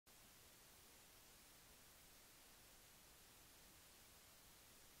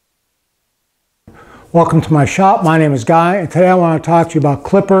Welcome to my shop. My name is Guy, and today I want to talk to you about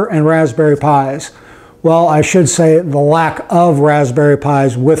Klipper and Raspberry Pis. Well, I should say the lack of Raspberry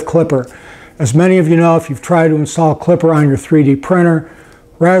Pis with Klipper. As many of you know, if you've tried to install Klipper on your 3D printer,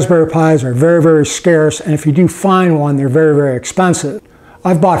 Raspberry Pis are very, very scarce, and if you do find one, they're very, very expensive.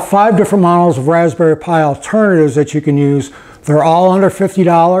 I've bought 5 different models of Raspberry Pi alternatives that you can use. They're all under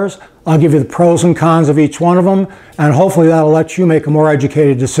 $50. I'll give you the pros and cons of each one of them, and hopefully that'll let you make a more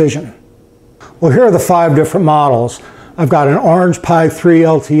educated decision. Well, here are the 5 different models. I've got an Orange Pi 3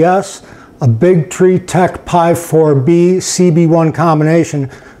 LTS, a Big Tree Tech Pi 4B CB1 combination.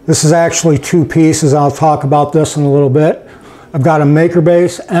 This is actually 2 pieces. I'll talk about this in a little bit. I've got a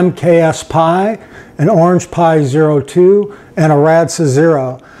MakerBase MKS Pi, an Orange Pi 02, and a Radsa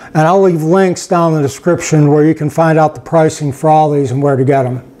 0. And I'll leave links down in the description where you can find out the pricing for all these and where to get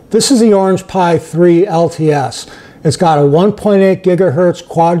them. This is the Orange Pi 3 LTS. It's got a 1.8 gigahertz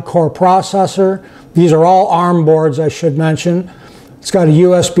quad-core processor. These are all ARM boards, I should mention. It's got a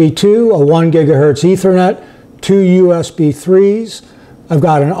USB 2, a 1 gigahertz Ethernet, 2 USB 3s. I've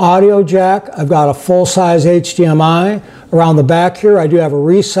got an audio jack. I've got a full-size HDMI. Around the back here, I do have a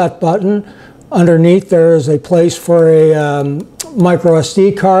reset button. Underneath, there is a place for a micro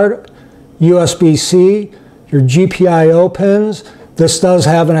SD card, USB-C, your GPIO pins. This does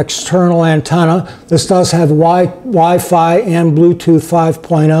have an external antenna. This does have Wi-Fi and Bluetooth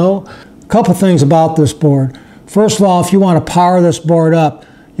 5.0. A couple things about this board. First of all, if you want to power this board up,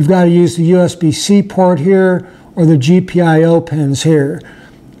 you've got to use the USB-C port here or the GPIO pins here.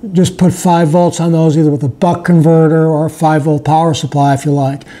 Just put 5 volts on those, either with a buck converter or a 5-volt power supply if you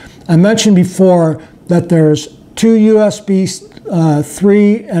like. I mentioned before that there's 2 USB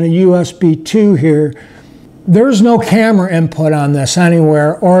 3 and a USB 2 here. There's no camera input on this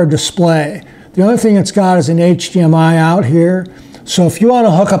anywhere or a display. The only thing it's got is an HDMI out here. So if you want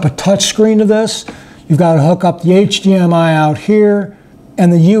to hook up a touch screen to this, you've got to hook up the HDMI out here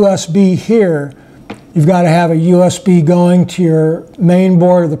and the USB here. You've got to have a USB going to your main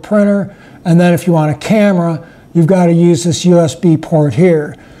board of the printer, and then if you want a camera, you've got to use this USB port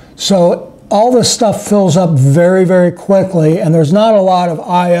here. So all this stuff fills up very, very quickly, and there's not a lot of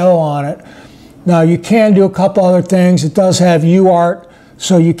I/O on it. Now you can do a couple other things. It does have UART,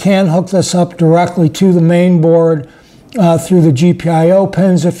 so you can hook this up directly to the main board through the GPIO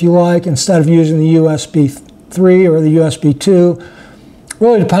pins if you like, instead of using the USB 3 or the USB 2.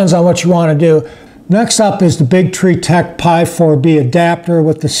 Really depends on what you want to do. Next up is the Big Tree Tech Pi 4B adapter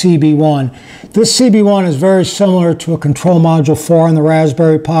with the CB1. This CB1 is very similar to a Control Module 4 on the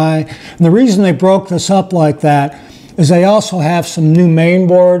Raspberry Pi. And the reason they broke this up like that is they also have some new main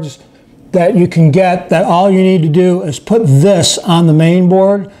boards that you can get that all you need to do is put this on the main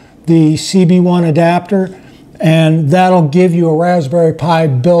board, the CB1 adapter, and that'll give you a Raspberry Pi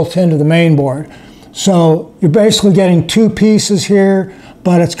built into the main board. So you're basically getting 2 pieces here,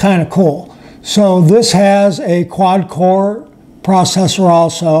 but it's kind of cool. So this has a quad-core processor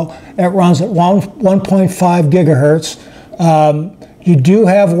also. It runs at 1.5 gigahertz. You do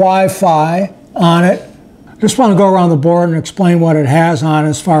have Wi-Fi on it. Just want to go around the board and explain what it has on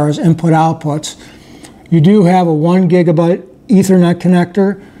as far as input outputs. You do have a 1 gigabit Ethernet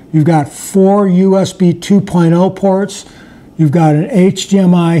connector. You've got 4 USB 2.0 ports. You've got an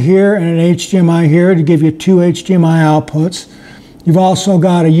HDMI here and an HDMI here to give you 2 HDMI outputs. You've also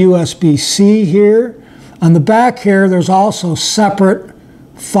got a USB-C here. On the back here, there's also separate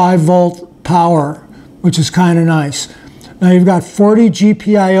 5-volt power, which is kind of nice. Now you've got 40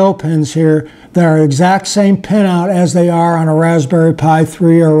 GPIO pins here that are the exact same pinout as they are on a Raspberry Pi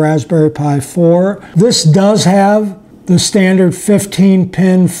 3 or a Raspberry Pi 4. This does have the standard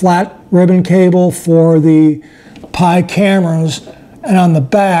 15-pin flat ribbon cable for the Pi cameras, and on the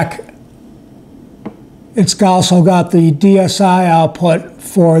back it's also got the DSI output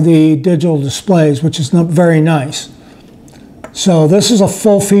for the digital displays, which is very nice. So this is a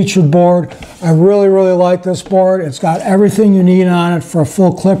full-featured board. I really, really like this board. It's got everything you need on it for a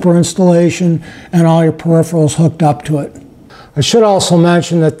full Klipper installation and all your peripherals hooked up to it. I should also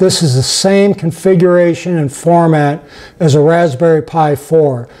mention that this is the same configuration and format as a Raspberry Pi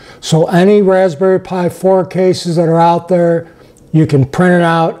 4. So any Raspberry Pi 4 cases that are out there, you can print it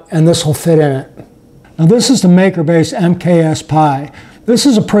out and this will fit in it. Now this is the MakerBase MKS Pi. This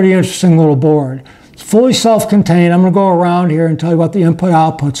is a pretty interesting little board. It's fully self-contained. I'm going to go around here and tell you what the input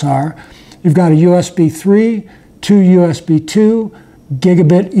outputs are. You've got a USB 3, 2 USB 2,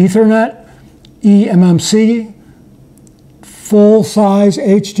 gigabit Ethernet, eMMC, full-size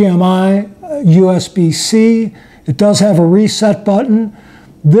HDMI, USB-C. It does have a reset button.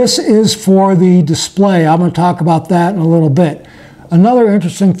 This is for the display. I'm going to talk about that in a little bit. Another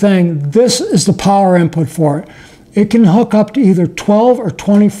interesting thing, this is the power input for it. It can hook up to either 12 or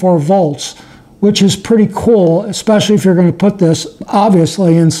 24 volts, which is pretty cool, especially if you're going to put this,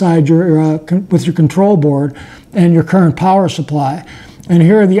 obviously, inside your, with your control board and your current power supply. And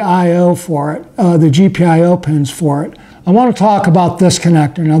here are the I/O for it, the GPIO pins for it. I want to talk about this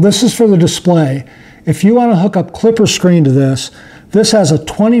connector. Now, this is for the display. If you want to hook up Klipper screen to this, this has a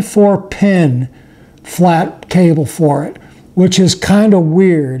 24-pin flat cable for it, which is kind of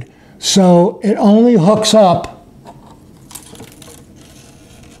weird. So it only hooks up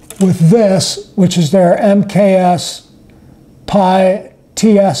with this, which is their MKS Pi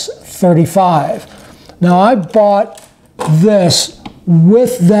TS35. Now, I bought this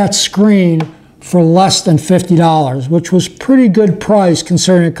with that screen for less than $50, which was pretty good price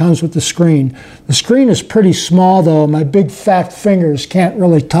considering it comes with the screen. The screen is pretty small though. My big fat fingers can't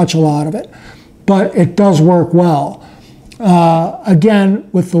really touch a lot of it, but it does work well. Again,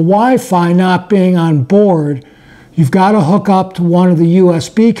 with the Wi-Fi not being on board, you've got to hook up to one of the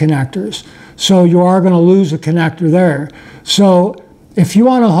USB connectors. So you are going to lose a connector there. So if you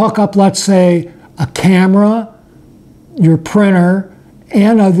want to hook up, let's say, a camera, your printer,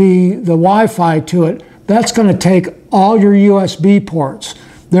 and the Wi-Fi to it, that's going to take all your USB ports.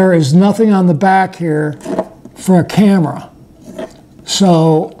 There is nothing on the back here for a camera.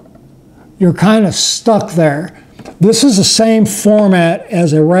 So you're kind of stuck there. This is the same format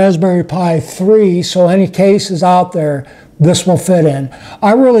as a Raspberry Pi 3, so any cases out there, this will fit in.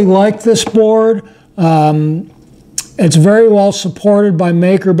 I really like this board. It's very well supported by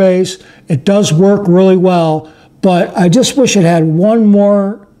MakerBase. It does work really well, but I just wish it had one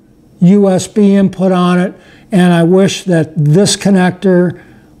more USB input on it, and I wish that this connector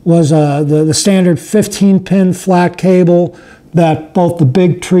was the standard 15-pin flat cable that both the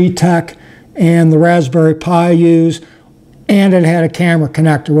big Tree Tech and the Raspberry Pi use, and it had a camera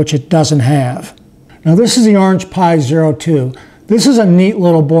connector, which it doesn't have. Now, this is the Orange Pi 02. This is a neat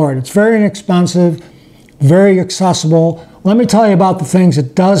little board. It's very inexpensive, very accessible. Let me tell you about the things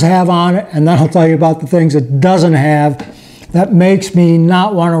it does have on it, and then I'll tell you about the things it doesn't have that makes me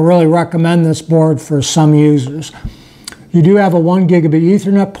not want to really recommend this board for some users. You do have a 1 gigabit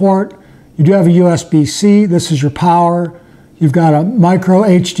Ethernet port. You do have a USB-C. This is your power. You've got a micro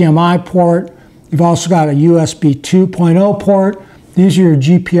HDMI port. You've also got a USB 2.0 port. These are your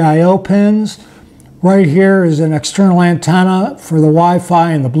GPIO pins. Right here is an external antenna for the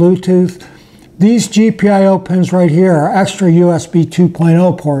Wi-Fi and the Bluetooth. These GPIO pins right here are extra USB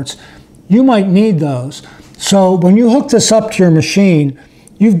 2.0 ports. You might need those. So when you hook this up to your machine,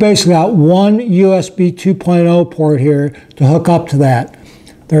 you've basically got one USB 2.0 port here to hook up to that.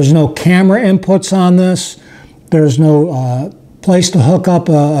 There's no camera inputs on this. There's no place to hook up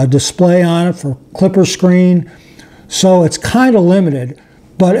a display on it for Klipper screen. So it's kind of limited.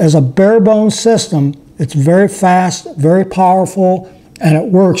 But as a bare bones system, it's very fast, very powerful, and it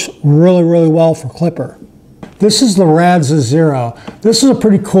works really, really well for Klipper. This is the Radza Zero. This is a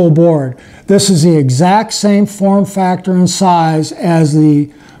pretty cool board. This is the exact same form factor and size as the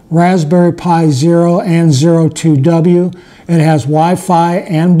Raspberry Pi Zero and 02W. It has Wi-Fi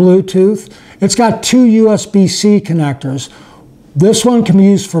and Bluetooth. It's got two USB-C connectors. This one can be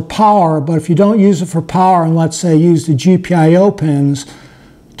used for power, but if you don't use it for power and let's say use the GPIO pins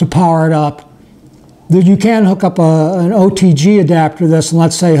to power it up, then you can hook up an OTG adapter to this and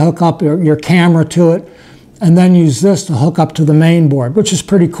let's say hook up your camera to it and then use this to hook up to the main board, which is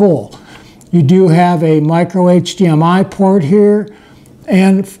pretty cool. You do have a micro HDMI port here,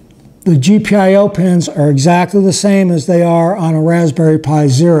 and the GPIO pins are exactly the same as they are on a Raspberry Pi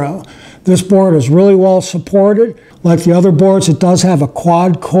Zero. This board is really well supported. Like the other boards, it does have a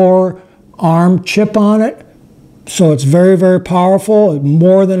quad-core ARM chip on it, so it's very, very powerful,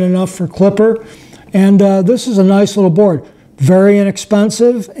 more than enough for Klipper. And this is a nice little board. Very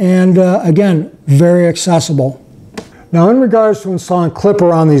inexpensive, and again, very accessible. Now, in regards to installing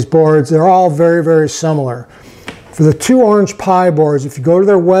Klipper on these boards, they're all very, very similar. For the two Orange Pi boards, if you go to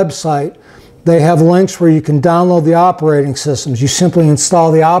their website, they have links where you can download the operating systems. You simply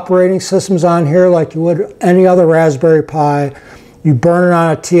install the operating systems on here like you would any other Raspberry Pi. You burn it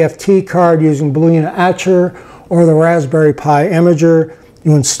on a TFT card using Boolean Etcher or the Raspberry Pi Imager.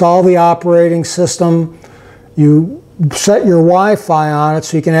 You install the operating system. You set your Wi-Fi on it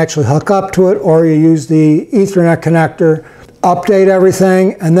so you can actually hook up to it, or you use the Ethernet connector, update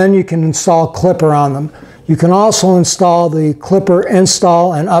everything, and then you can install Klipper on them. You can also install the Klipper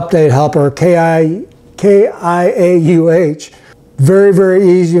Install and Update Helper, KIAUH. Very, very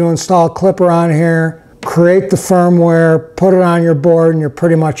easy to install Klipper on here. Create the firmware, put it on your board, and you're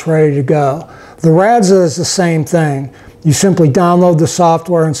pretty much ready to go. The Radza is the same thing. You simply download the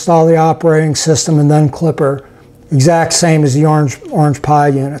software, install the operating system, and then Klipper. Exact same as the Orange Pi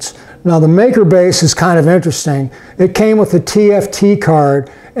units. Now the maker base is kind of interesting. It came with a TFT card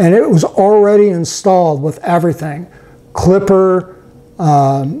and it was already installed with everything. Klipper,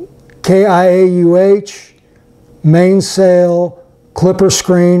 KIAUH, mainsail, Klipper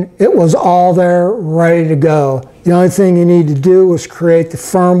screen. It was all there ready to go. The only thing you need to do was create the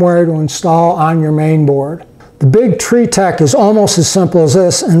firmware to install on your main board. The Big Tree Tech is almost as simple as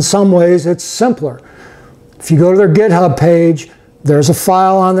this. In some ways it's simpler. If you go to their GitHub page, there's a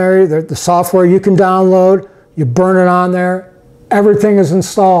file on there, the software you can download, you burn it on there, everything is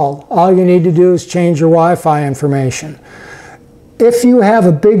installed. All you need to do is change your Wi-Fi information. If you have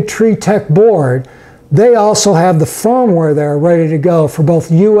a Big Tree Tech board, they also have the firmware there ready to go for both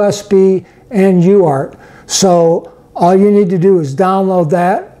USB and UART. So all you need to do is download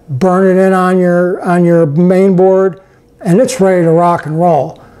that, burn it in on your main board, and it's ready to rock and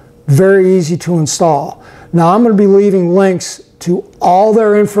roll. Very easy to install. Now I'm going to be leaving links to all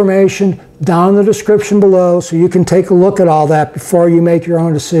their information down in the description below so you can take a look at all that before you make your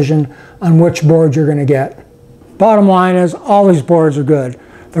own decision on which board you're going to get. Bottom line is, all these boards are good.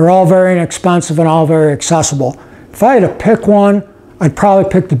 They're all very inexpensive and all very accessible. If I had to pick one, I'd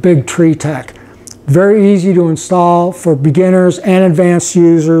probably pick the Big Tree Tech. Very easy to install for beginners and advanced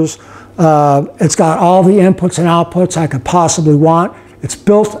users. It's got all the inputs and outputs I could possibly want. It's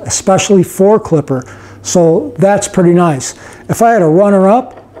built especially for Klipper, so that's pretty nice. If I had a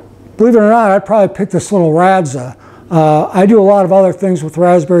runner-up, believe it or not, I'd probably pick this little Radza. I do a lot of other things with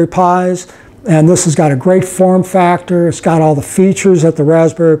Raspberry Pis, and this has got a great form factor. It's got all the features that the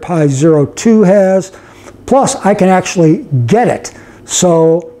Raspberry Pi Zero 2 has. Plus, I can actually get it,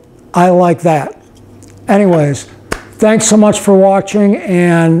 so I like that. Anyways, thanks so much for watching,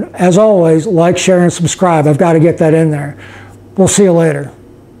 and as always, like, share, and subscribe. I've got to get that in there. We'll see you later.